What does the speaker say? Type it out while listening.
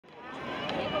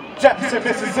Jackson,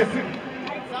 Mississippi.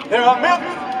 There are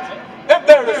myths and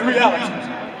there is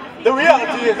reality. The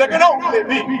reality is there can only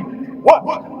be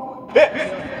what?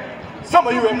 This. Some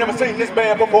of you have never seen this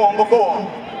band perform before,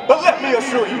 but let me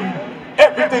assure you,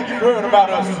 everything you've heard about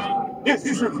us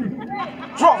is true.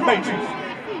 Drum majors,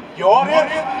 your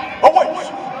audience awaits.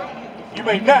 You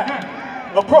may now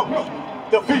approach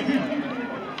the field.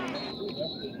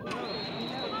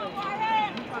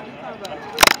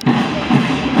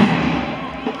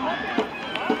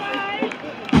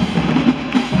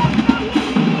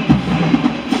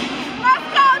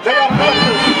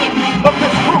 Of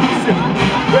this cruise ship,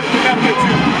 ready to navigate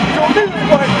you to a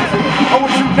musical agency on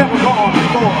which you've never gone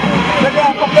before. They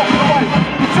are from left to right,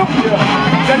 junior,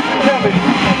 Jason Kelly,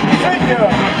 senior,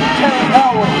 Terrence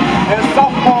Howard, and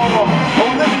sophomore,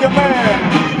 Olivia Mann.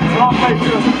 Drum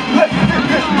majors, let's get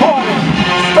this party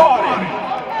started.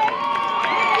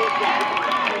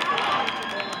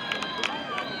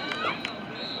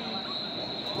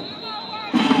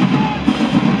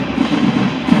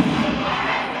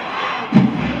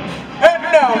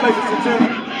 Ladies and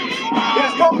gentlemen, it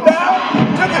has come down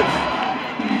to this.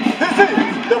 This is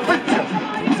the feature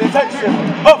presentation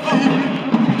of the evening.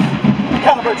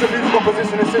 Calibrate your musical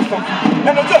positioning system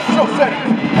and adjust your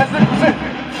settings as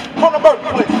represented from the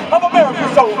birthplace of American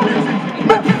soul music,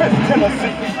 Memphis,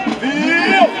 Tennessee, the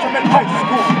ultimate high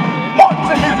school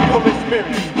marching musical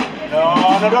experience.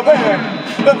 None other than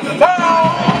the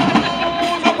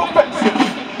sounds of perfection,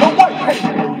 the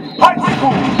Whitehaven High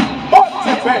School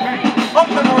Marching Band.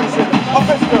 Under the direction of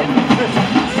Mr. Smith.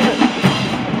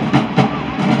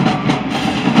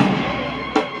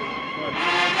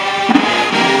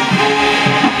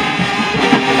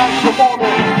 Tonight's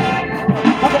performance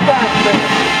with a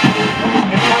band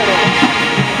entitled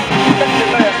Let It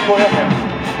Last Forever.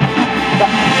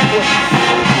 Dr. Smith.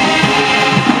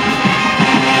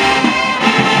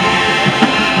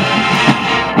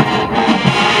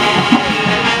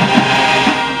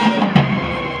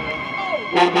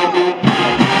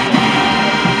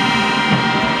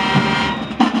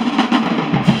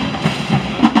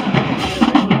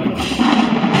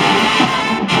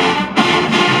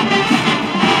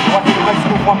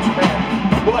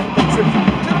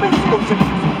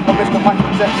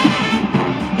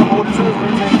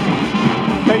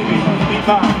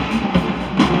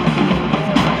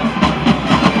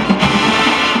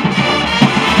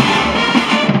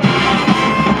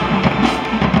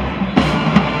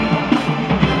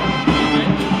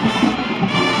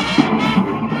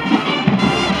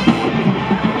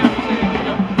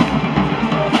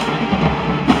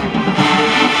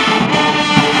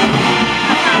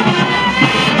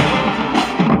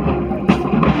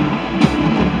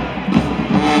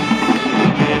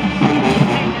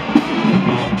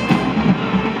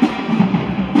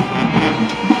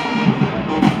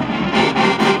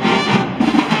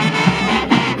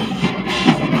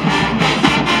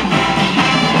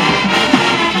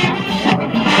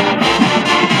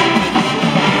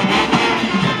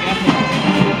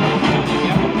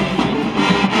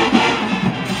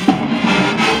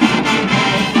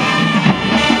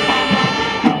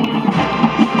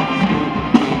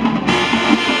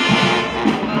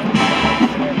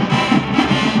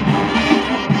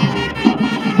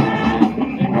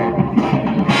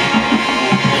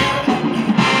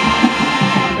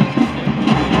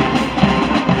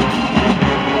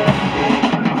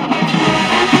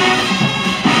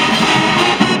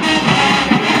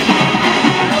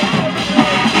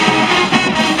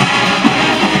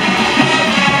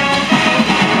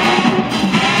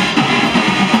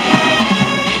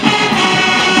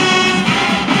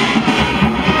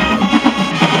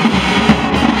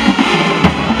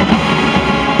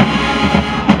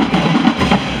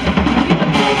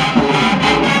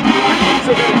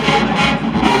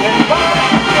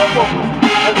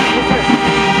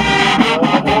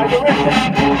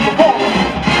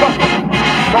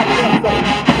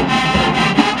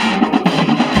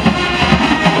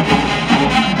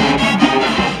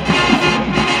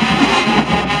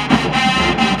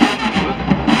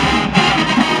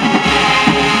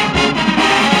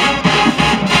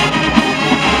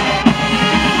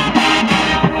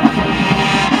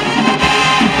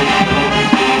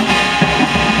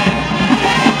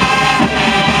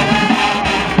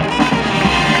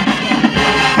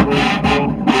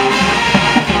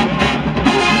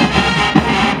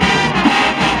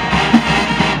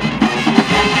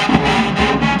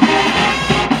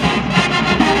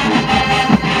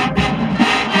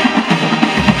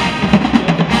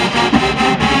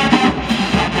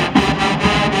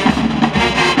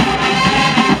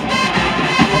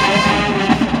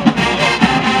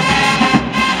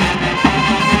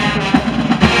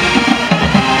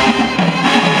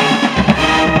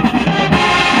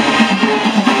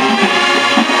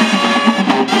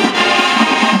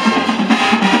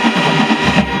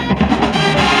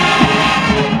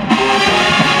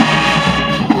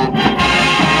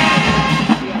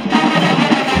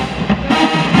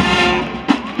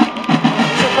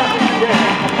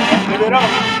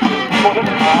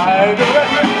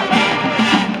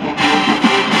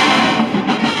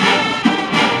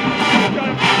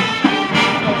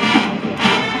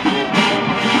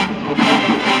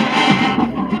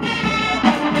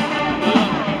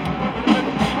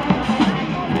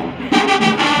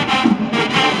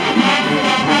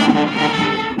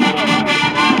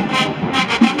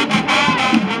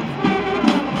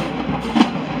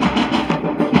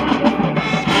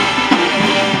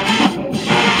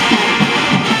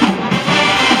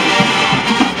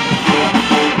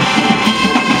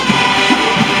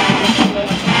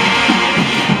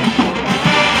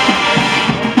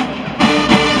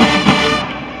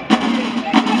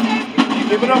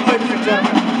 Give it up, ladies and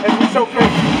gentlemen, as we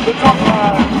showcase the top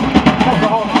line of the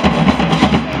home.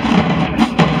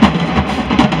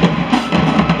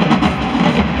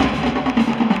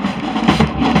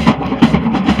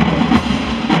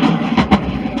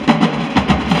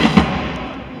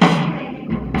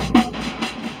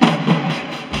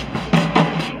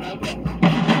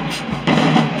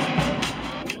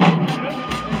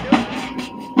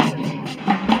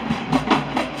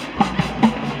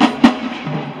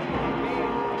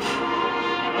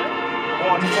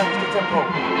 To change the tempo.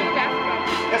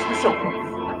 As we show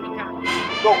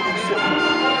go with the ship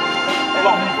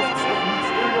along with the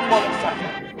stereo modern sound.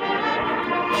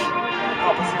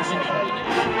 Composition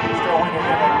Stairway to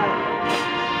Heaven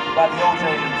by the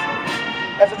OJs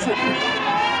as a tribute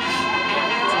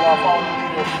to our fallen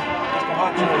leader, Mr.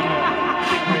 Andre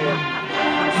Big Red.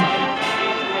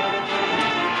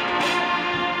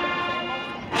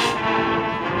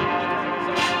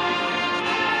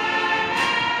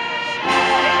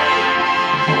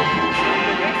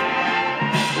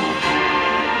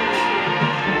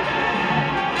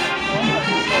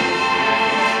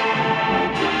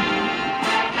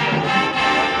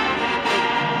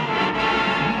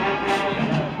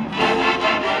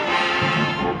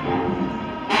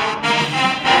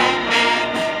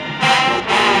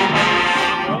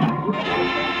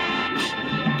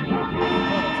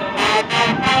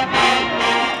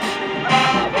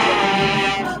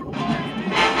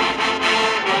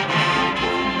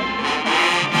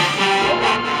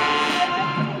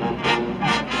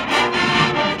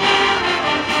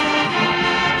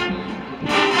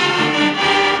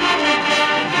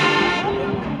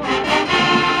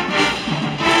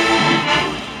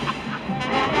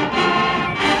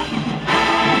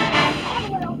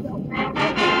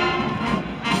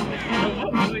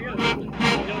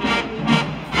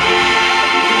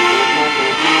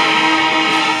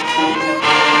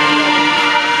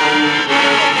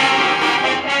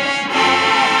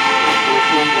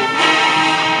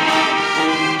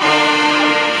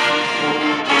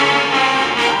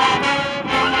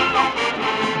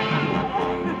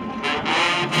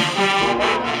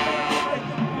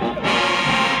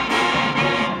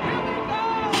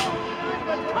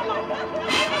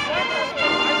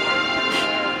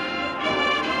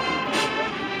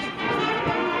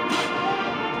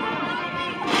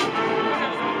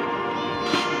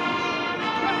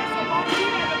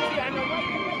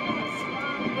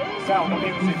 Sound of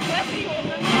music,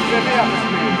 set the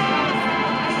atmosphere,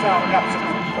 sound of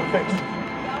absolute perfection,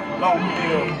 long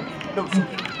live Lucy.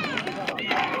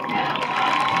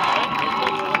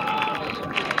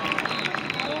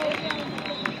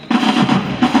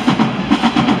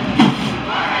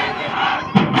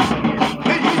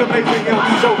 These amazing young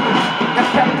children have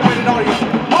captivated audience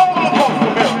all across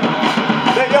America.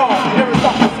 They are the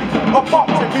aristocracy of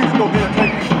arts and musical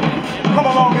entertainment. Come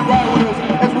along and ride with us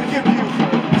as we give you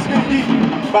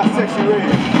by Sexy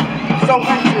Red, So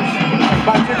Anxious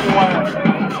by Genuine,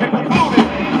 and concluded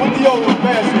with the old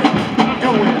fashioned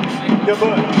doing your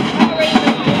butt.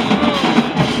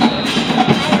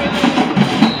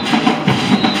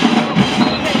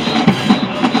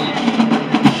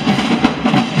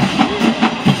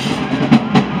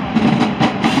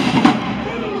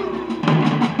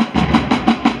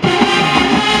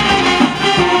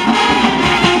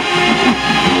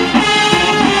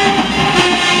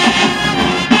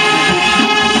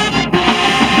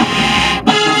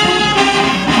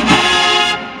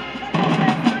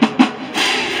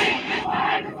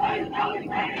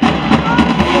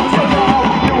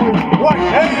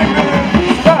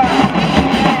 Whitehaven style.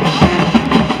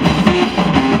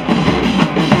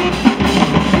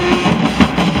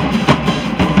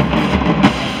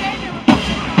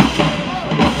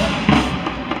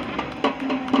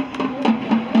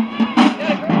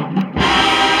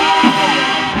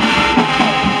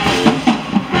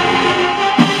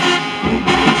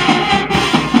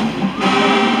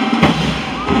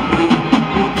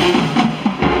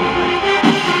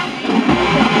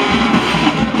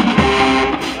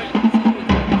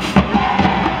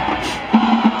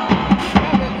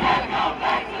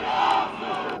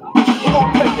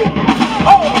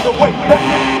 All the way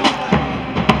back.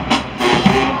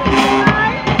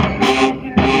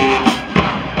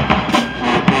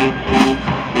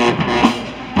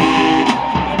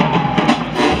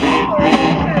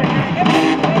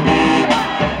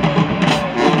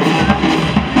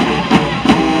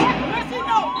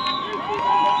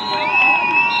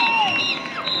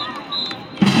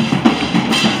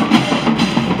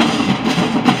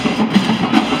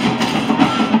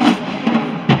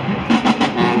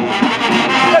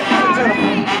 Ladies and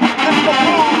gentlemen,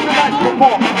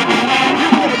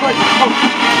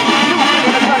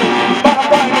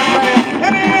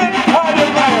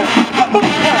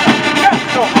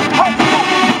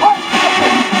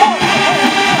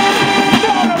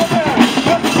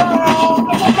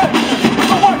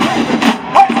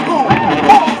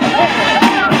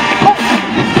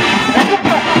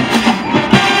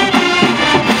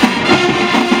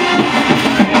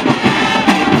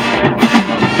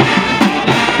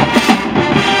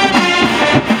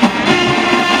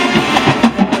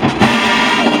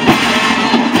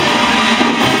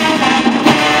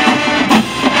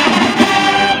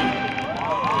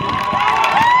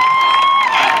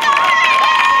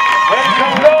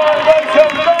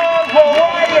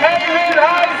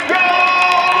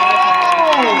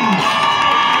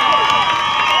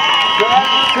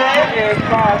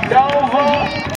 5, down.